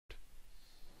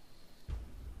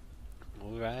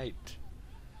Right.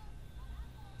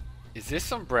 Is this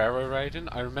Sombrero Raiden?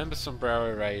 I remember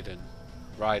Sombrero Raiden.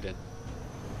 Raiden.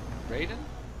 Raiden?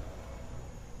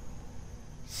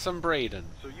 Sombraiden.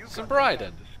 So you got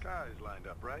Sombraiden. the disguise lined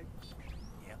up, right?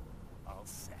 Yep, all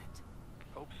set.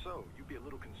 Hope so. You'd be a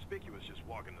little conspicuous just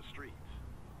walking the streets.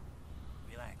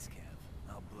 Relax, Kev.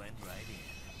 I'll blend right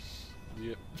in.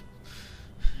 Yep.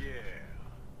 Yeah.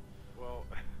 Well,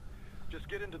 just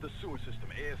get into the sewer system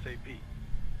ASAP.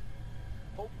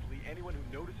 Hopefully anyone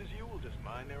who notices you will just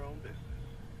mind their own business.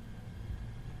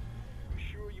 You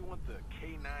sure you want the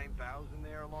K9000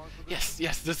 there along with this? Yes,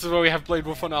 yes, this is where we have Blade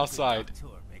Wolf on our side.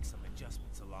 Tour make some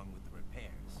adjustments along with the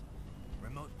repairs.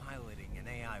 Remote piloting and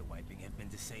AI wiping have been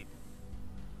disabled.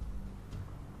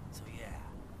 So yeah,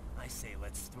 I say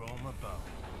let's throw him a bone.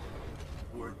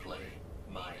 Wordplay.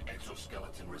 My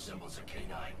exoskeleton resembles a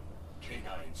canine.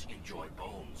 Canines enjoy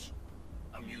bones.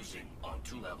 Amusing on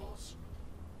 2 levels.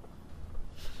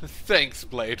 Thanks,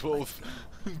 Blade Wolf.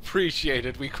 Appreciate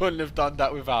it. We couldn't have done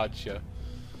that without you.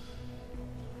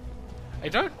 I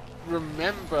don't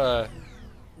remember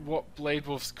what Blade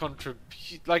Wolf's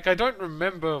contribution... Like, I don't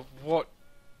remember what,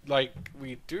 like,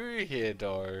 we do here,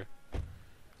 though.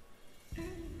 ¿Quién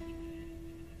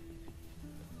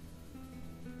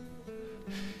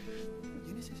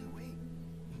es ese güey?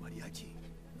 ¿Un mariachi?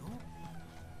 ¿No?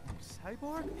 ¿Un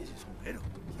cyborg? Ese es sombrero.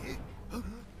 ¿Qué?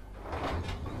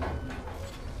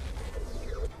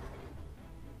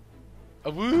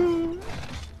 Woo!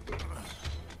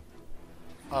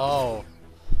 Oh.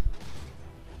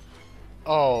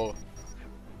 Oh.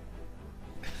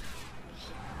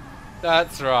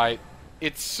 That's right.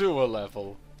 It's sewer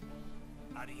level.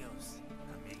 Adios,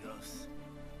 amigos.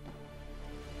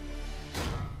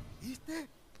 ¿Viste? Qué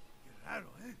raro,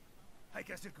 ¿eh? Hay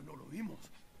que hacer que no lo vimos.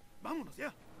 Vámonos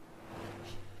ya.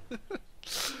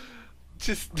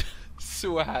 Just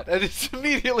sewer hat, and it's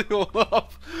immediately all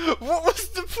up. What was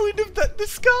the point of that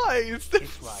disguise? That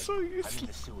It's was right. so I'm in useless.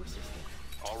 the sewer system.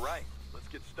 All right, let's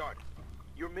get started.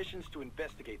 Your mission's to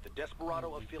investigate the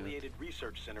Desperado-affiliated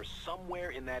research center somewhere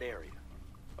in that area.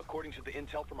 According to the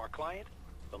intel from our client,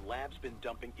 the lab's been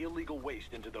dumping illegal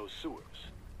waste into those sewers.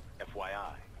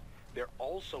 FYI, they're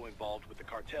also involved with the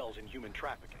cartels in human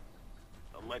trafficking.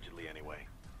 Allegedly, anyway.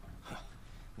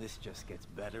 This just gets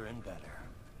better and better.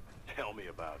 Tell me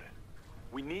about it.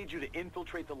 We need you to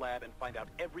infiltrate the lab and find out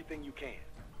everything you can.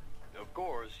 Of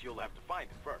course, you'll have to find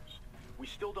it first. We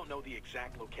still don't know the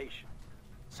exact location.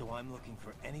 So I'm looking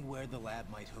for anywhere the lab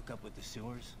might hook up with the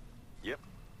sewers? Yep.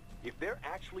 If they're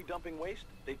actually dumping waste,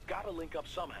 they've got to link up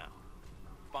somehow.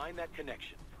 Find that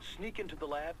connection, sneak into the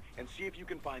lab, and see if you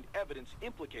can find evidence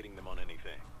implicating them on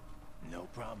anything. No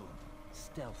problem.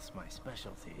 Stealth's my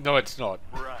specialty. No, it's not.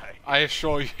 Right. I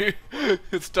assure you,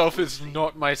 stealth is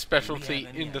not my Do we specialty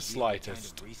have any in the idea slightest. what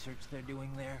kind of research they're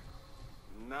doing there?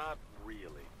 Not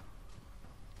really.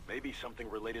 Maybe something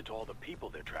related to all the people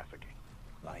they're trafficking.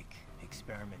 Like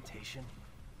experimentation?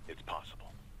 It's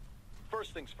possible.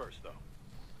 First things first, though.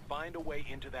 Find a way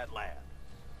into that lab.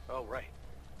 Oh, right.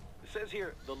 It says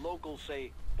here the locals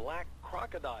say black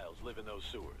crocodiles live in those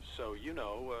sewers, so, you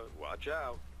know, watch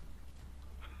out.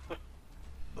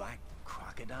 Black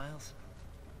crocodiles?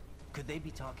 Could they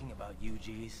be talking about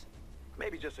UGs?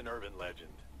 Maybe just an urban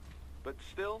legend. But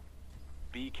still,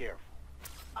 be careful.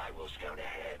 I will scout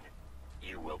ahead.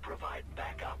 You will provide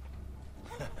backup.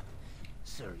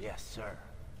 Sir, yes, sir.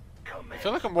 I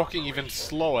feel like I'm walking even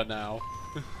slower now.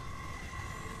 I'm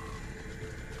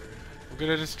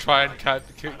gonna just try and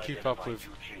keep up with...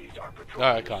 No,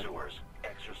 I can't.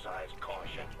 Exercise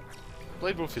caution.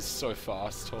 Blade Wolf is so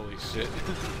fast, holy shit.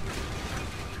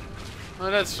 Oh,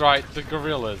 that's right, the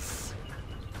gorillas.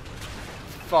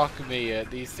 Fuck me,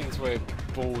 these things were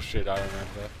bullshit, I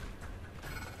remember.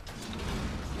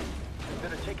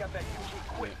 Better take out that UG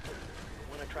quick. Don't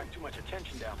want to attract too much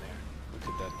attention down there. Look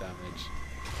at that damage.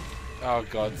 Oh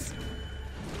gods.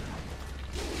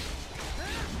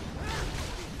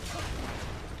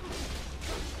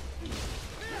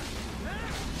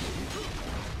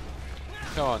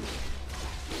 Come on.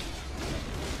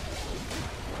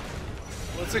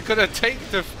 What's it gonna take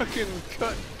to fucking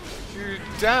cut you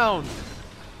down?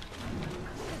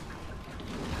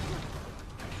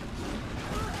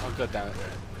 Oh god damn it.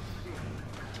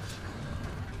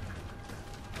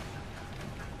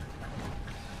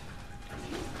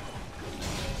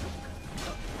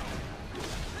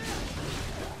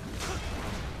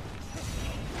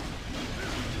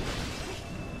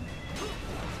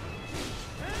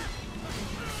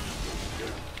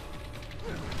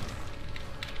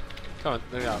 Come on,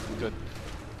 there we are, good.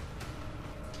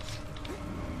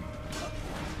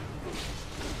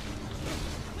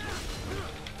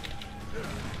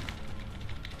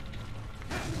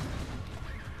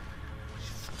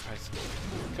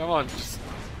 Come on, just...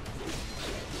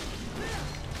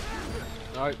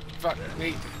 No, fuck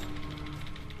me.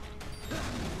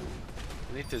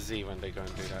 I need to Z when they go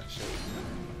and do that shit.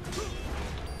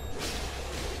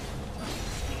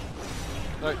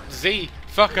 No, Z!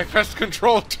 Fuck, I pressed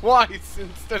control twice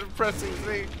instead of pressing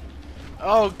Z.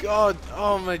 Oh god,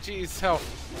 oh my jeez, help.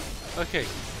 Okay.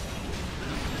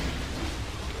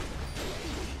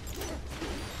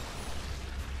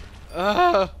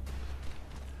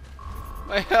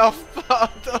 My health bar,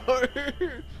 no!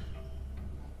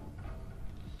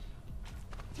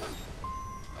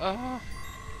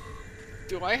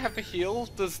 Do I have a heal?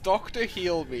 Does Doctor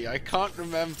heal me? I can't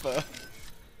remember.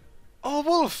 Oh,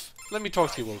 Wolf! Let me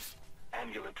talk to you, Wolf.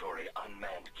 Ambulatory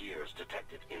unmanned gears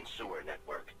detected in sewer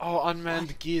network. Oh,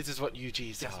 unmanned gears is what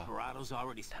UGs are. Desperados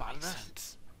already spotted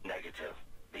us? Negative.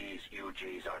 These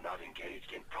UGs are not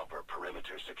engaged in proper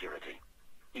perimeter security.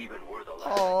 Even were the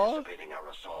lab anticipating our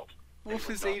assault,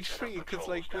 Wolf is not age set up 3 because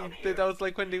like patrols that down was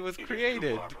like when he was here. It is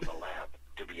created. too far from the lab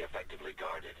to be effectively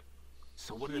guarded.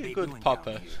 So what are Be a they good doing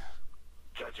papa. down here?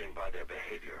 Judging by their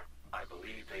behavior, I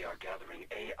believe they are gathering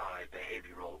AI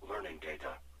behavioral learning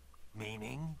data.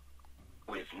 Meaning?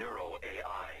 With neuro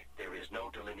AI, there is no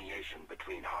delineation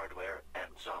between hardware and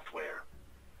software.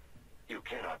 You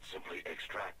cannot simply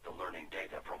extract the learning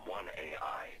data from one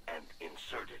AI and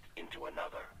insert it into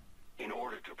another. In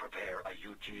order to prepare a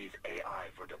UG's AI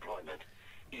for deployment,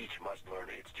 each must learn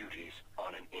its duties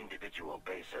on an individual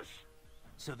basis.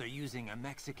 So they're using a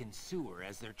Mexican sewer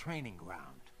as their training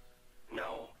ground.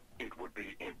 No, it would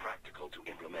be impractical to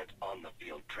implement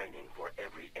on-the-field training for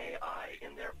every AI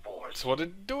in their force. That's what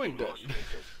it's doing In then. most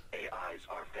cases, AIs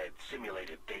are fed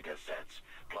simulated data sets,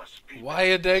 plus feedback Why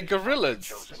are they based on gorillas?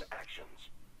 chosen actions.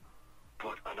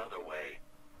 Put another way,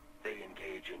 they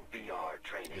engage in VR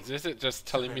training. Is it just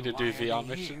telling me to do then why are VR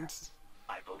they here? missions?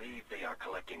 I believe they are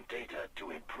collecting data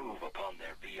to improve upon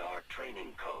their VR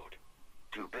training code.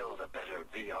 To build a better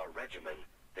VR regimen,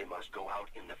 they must go out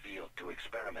in the field to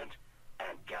experiment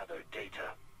and gather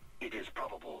data. It is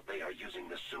probable they are using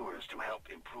the sewers to help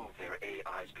improve their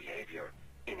AI's behavior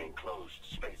in enclosed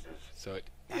spaces. So it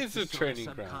That's is the a sort training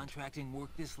of ground. subcontracting work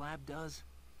this lab does?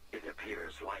 It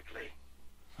appears likely.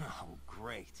 Oh,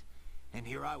 great. And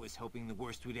here I was hoping the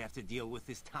worst we'd have to deal with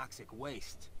is toxic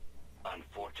waste.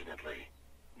 Unfortunately,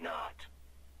 not.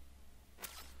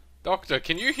 Doctor,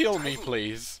 can you heal me,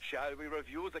 please? Shall we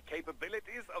review the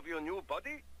capabilities of your new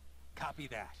body? Copy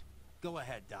that. Go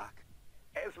ahead, Doc.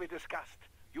 As we discussed,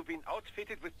 you've been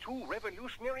outfitted with 2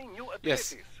 revolutionary new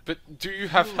Yes, abilities. but do you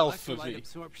have Fuel health for electrolyte me?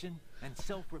 absorption and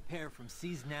self-repair from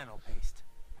C's nanopaste.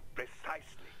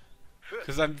 Precisely. First,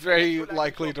 Because I'm very electrolyte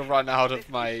likely to absorption. run out This of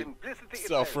is my simplicity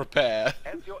itself. self-repair.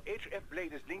 As your HF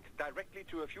blade is linked directly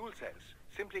to your fuel cells,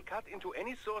 simply cut into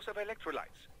any source of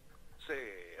electrolytes.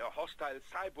 Say, a hostile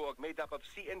cyborg made up of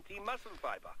CNT muscle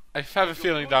fiber. I have a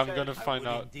feeling that I'm going to I find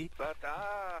would out. indeed. But,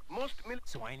 most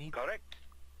So I need... Correct.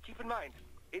 Keep in mind,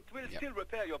 it will Yep. still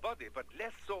repair your body, but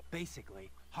less so. Basically,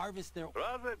 harvest their...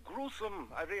 Rather gruesome,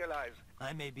 I realize.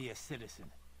 I may be a citizen,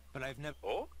 but I've never...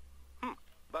 Oh?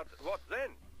 But what then?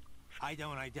 I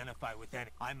don't identify with any...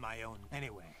 I'm my own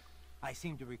anyway. I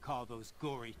seem to recall those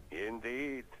gory...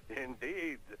 Indeed,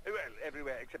 indeed. Well,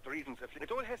 everywhere except reasons of...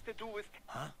 It all has to do with...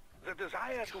 Huh? The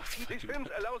desire to feed. These films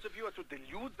allow the viewer to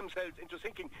delude themselves into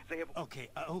thinking they have... Okay,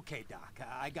 okay, Doc.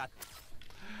 I got...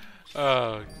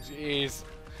 Oh, jeez.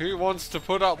 Who wants to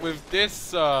put up with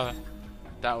this? That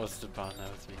was the button that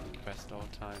was being pressed all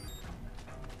the time.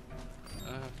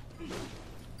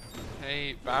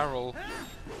 Hey, barrel.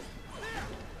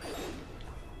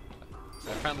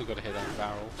 So I apparently got to hit that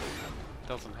barrel.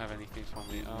 Doesn't have anything for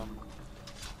me.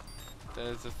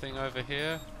 There's a thing over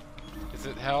here. Is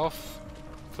it health?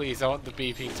 Please, I want the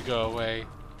beeping to go away.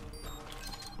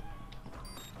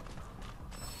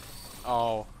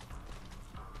 Oh.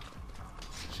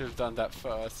 Should have done that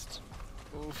first.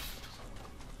 Oof.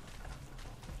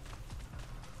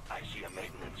 I see a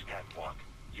maintenance catwalk.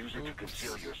 Use it to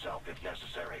conceal yourself if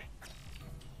necessary.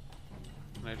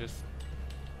 Can I just...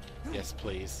 Yes,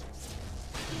 please.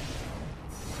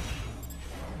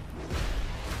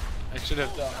 I should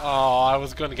have done... Oh, I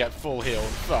was gonna get full heal.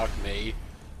 Fuck me.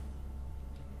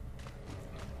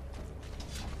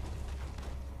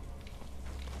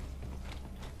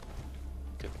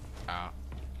 Good. Ah.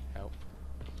 Help.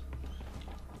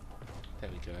 There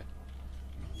we go.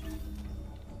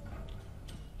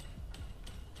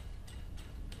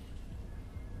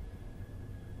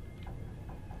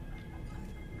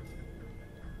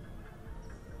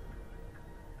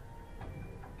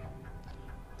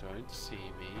 Don't see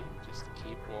me. Just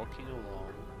keep walking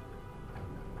along.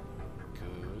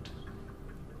 Good.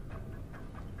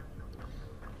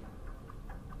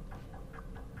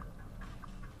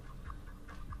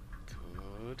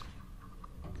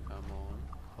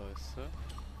 Closer.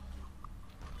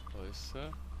 Closer.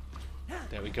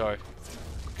 There we go.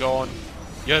 Go on.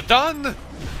 You're done!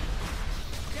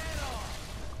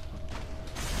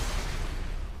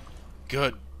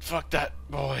 Good. Fuck that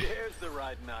boy. There's the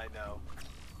riding I know.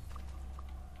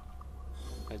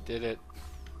 I did it.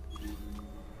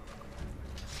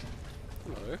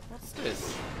 Hello. What's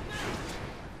this?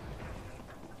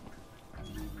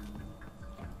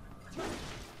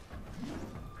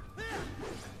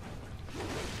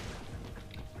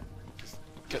 Just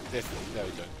get this. There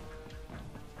we go.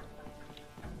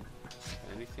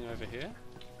 Anything over here?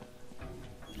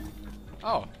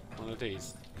 Oh, one of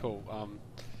these. Cool.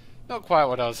 Not quite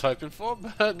what I was hoping for,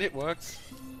 but it works.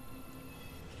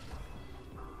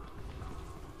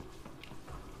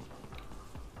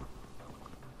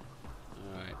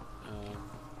 Alright,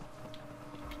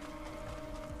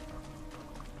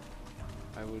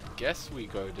 I would guess we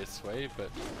go this way, but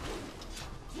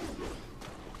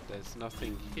there's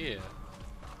nothing here.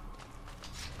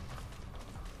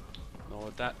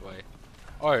 Nor that way.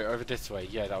 Oh, over this way.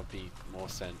 Yeah, that would be more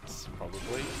sense,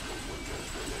 probably.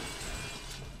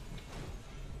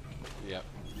 Yep.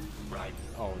 Right.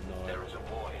 Oh no. There is a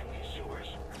boy in these sewers.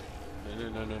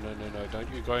 No.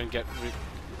 Don't you go and get rid.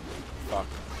 Fuck.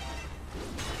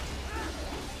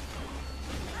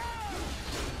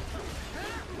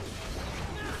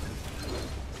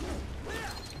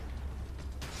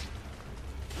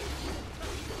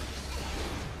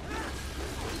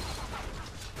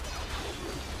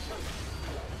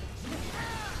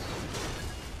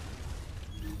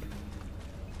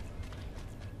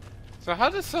 So how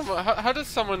does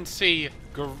someone see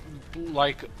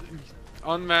like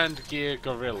unmanned gear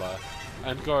gorilla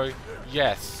and go,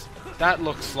 yes, that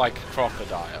looks like a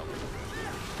crocodile?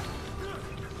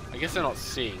 I guess they're not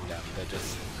seeing them, they're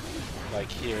just like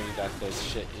hearing that there's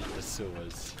shit in the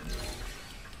sewers.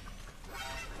 Oh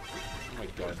my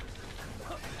god.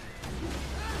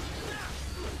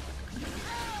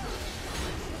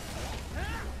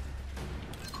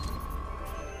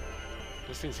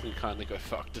 Those things can kinda go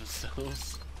fuck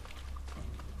themselves.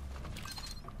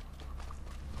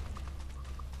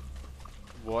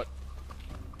 What?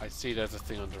 I see there's a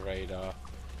thing on the radar.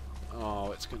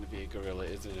 Oh, it's gonna be a gorilla,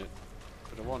 isn't it?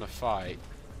 But I wanna fight.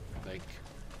 Like,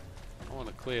 I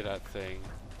wanna clear that thing.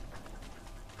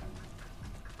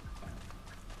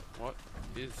 What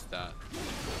is that?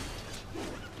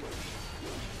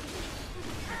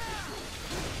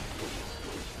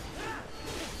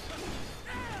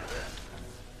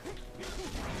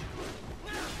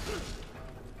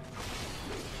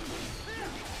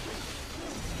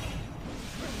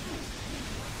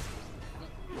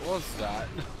 What was that?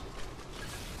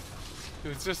 It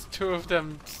was just two of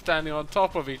them standing on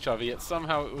top of each other, yet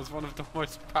somehow it was one of the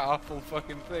most powerful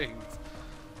fucking things.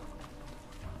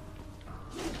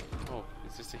 Oh,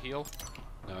 is this a heal?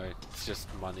 No, it's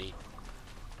just money.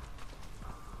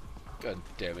 God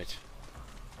damn it.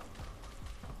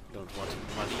 I don't want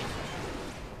money.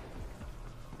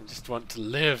 I just want to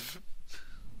live.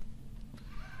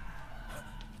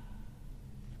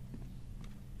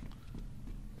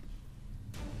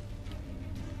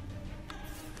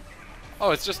 Oh,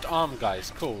 it's just arm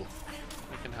guys. Cool.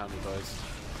 I can handle those.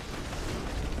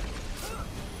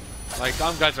 Like,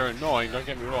 arm guys are annoying, don't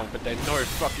get me wrong, but they're no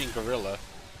fucking gorilla.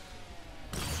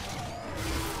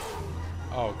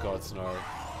 Oh god, no.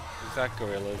 Is that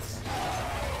gorillas?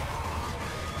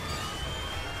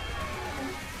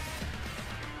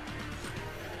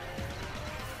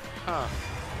 Huh.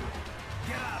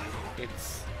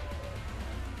 It's...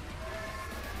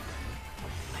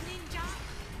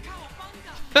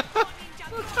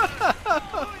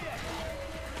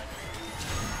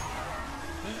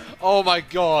 Oh my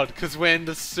god, because we're in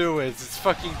the sewers. It's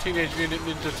fucking Teenage Mutant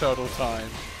Ninja Turtle time.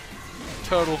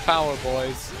 Turtle power,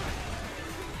 boys.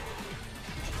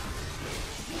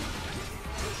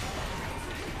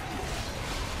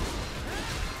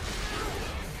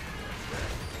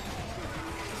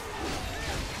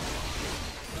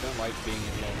 I don't like being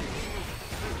in love.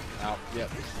 Ow,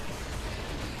 yep.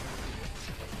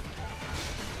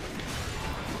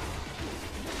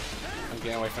 I'm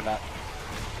getting away from that.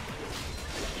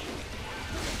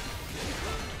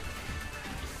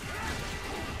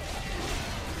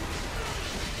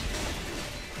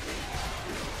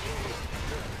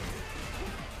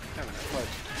 Damn it, I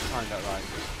timed that right.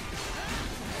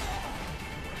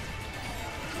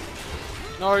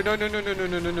 No.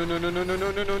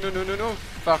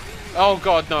 Fuck. Oh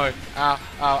god, no.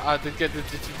 Ow, did get the...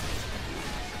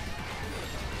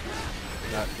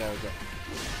 No, there we go.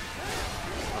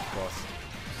 Of course.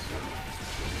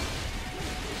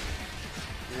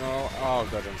 No, oh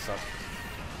god, I'm stuck.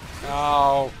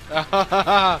 Oh.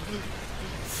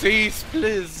 Cease,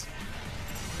 please.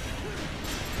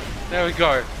 There we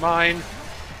go. Mine.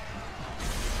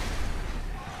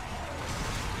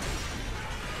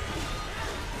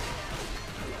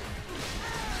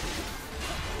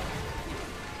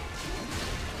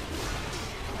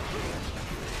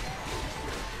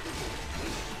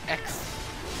 X.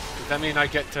 Does that mean I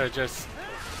get to just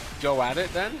go at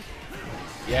it then?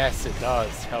 Yes, it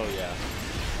does. Hell yeah.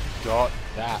 Got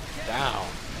that down.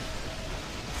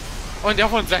 Oh, and the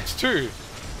other one's X too.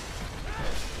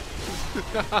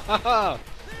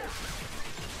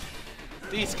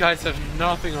 These guys have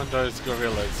nothing on those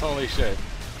gorillas. Holy shit.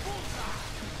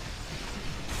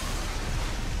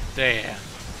 Damn.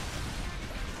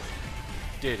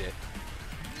 Did it.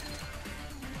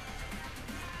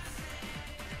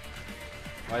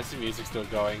 Why is the music still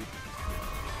going?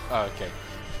 Oh,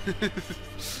 okay.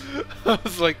 I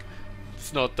was like,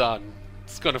 it's not done.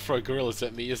 It's gonna throw gorillas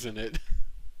at me, isn't it?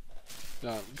 No,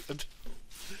 I'm good.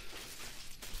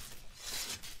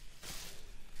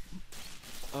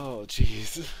 Oh,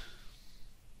 jeez.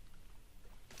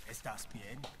 ¿Estás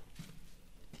bien?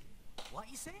 What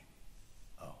you say?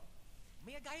 Oh.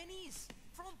 Me a Guyanese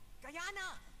from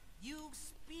Guyana. You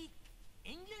speak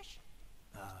English?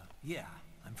 Yeah,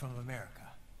 I'm from America.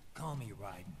 Call me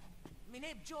Ryden. Me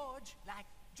name George, like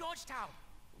Georgetown.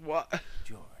 What?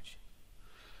 George.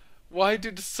 Why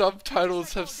did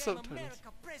subtitles have Just like how them subtitles? America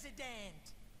president.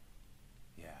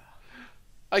 Yeah.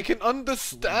 I can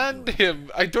understand him.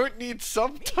 I don't need What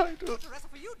subtitles. the rest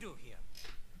of you do here?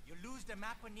 You lose the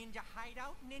map of Ninja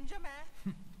Hideout, Ninja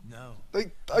Man? No.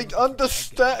 I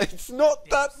understand. It's not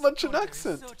that much an Go to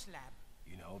accent. research lab.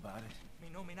 You know about it? Me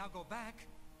know me now go back.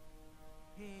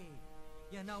 Hey,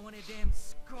 you're not one of them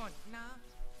skunt, nah?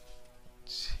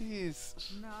 Jeez.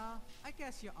 Nah, I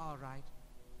guess you're alright.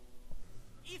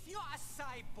 If you're a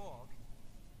cyborg,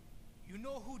 you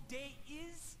know who they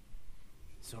is?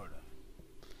 Sort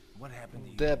of. What happened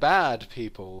to you? They're bad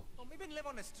people. Oh, maybe live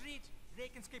on the street, they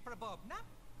can skip for above, nah?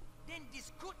 Then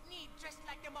this good need dressed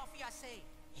like the mafia say,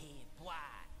 hey boy.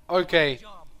 Okay,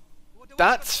 job. What the-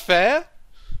 that's fair.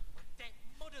 But that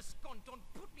mother skunt don't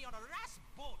put me on a ras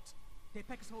boat. They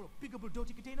pack us whole a big old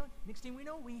dirty container. Next thing we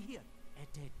know, we here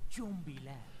at the zombie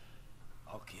lab.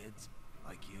 All kids?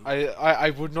 Like you? I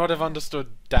would not have understood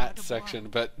that section,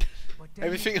 but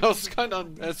everything else is kind of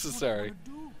unnecessary.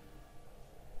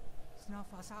 Snuff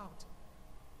us out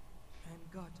and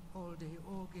got all day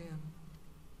again.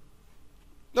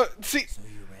 No, see, So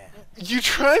you ran. you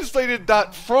translated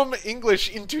that from English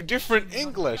into different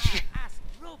English. Ass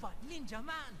robot ninja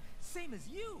man, same as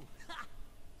you.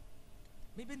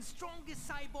 Me been strongest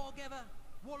cyborg ever.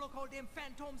 Warlock all them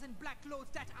phantoms in black clothes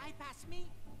that eye pass me.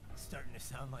 Starting to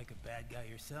sound like a bad guy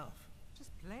yourself.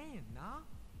 Just playing, nah?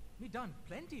 Me done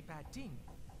plenty bad thing,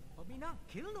 but me not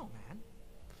kill no man.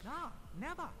 Nah,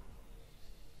 never.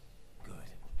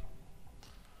 Good.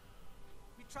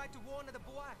 We tried to warn the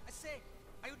boy. I say,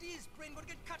 IOD's brain gonna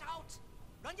get cut out.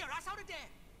 Run your ass out of there.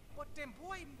 But them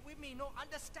boy with me no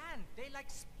understand. They like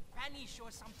Spanish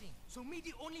or something. So me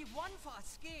the only one for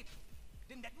escape.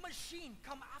 Then that machine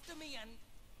come after me and...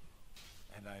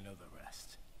 And I know the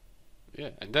rest. Yeah,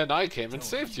 and then I came and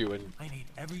saved you, and I need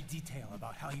every detail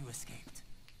about how you escaped.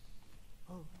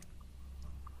 Oh,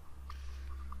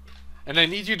 I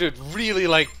need you to really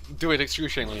like do it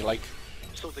excruciatingly, like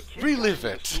So the kid relive got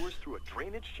in the it. sewers through a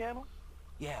drainage channel?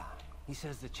 Yeah, he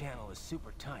says the channel is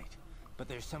super tight, but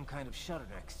there's some kind of shutter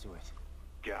next to it.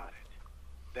 Got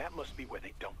it. That must be where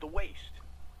they dump the waste.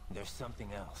 There's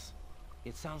something else.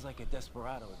 It sounds like a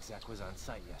Desperado exec was on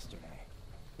site yesterday.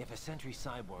 If a Sentry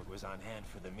Cyborg was on hand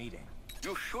for the meeting.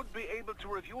 You should be able to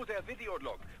review their video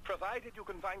log, provided you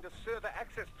can find a server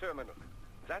access terminal.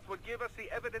 That would give us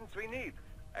the evidence we need,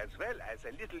 as well as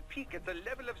a little peek at the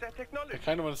level of their I technology.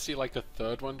 kind of want to see like a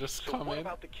third one just So come what in.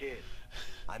 about the kid?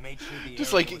 I made sure the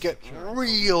Just area like it was get secure and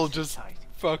real totally just tight.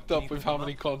 fucked Can up you with pick how him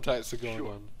many up? contacts are going Sure.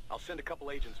 on. I'll send a couple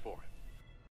agents for it.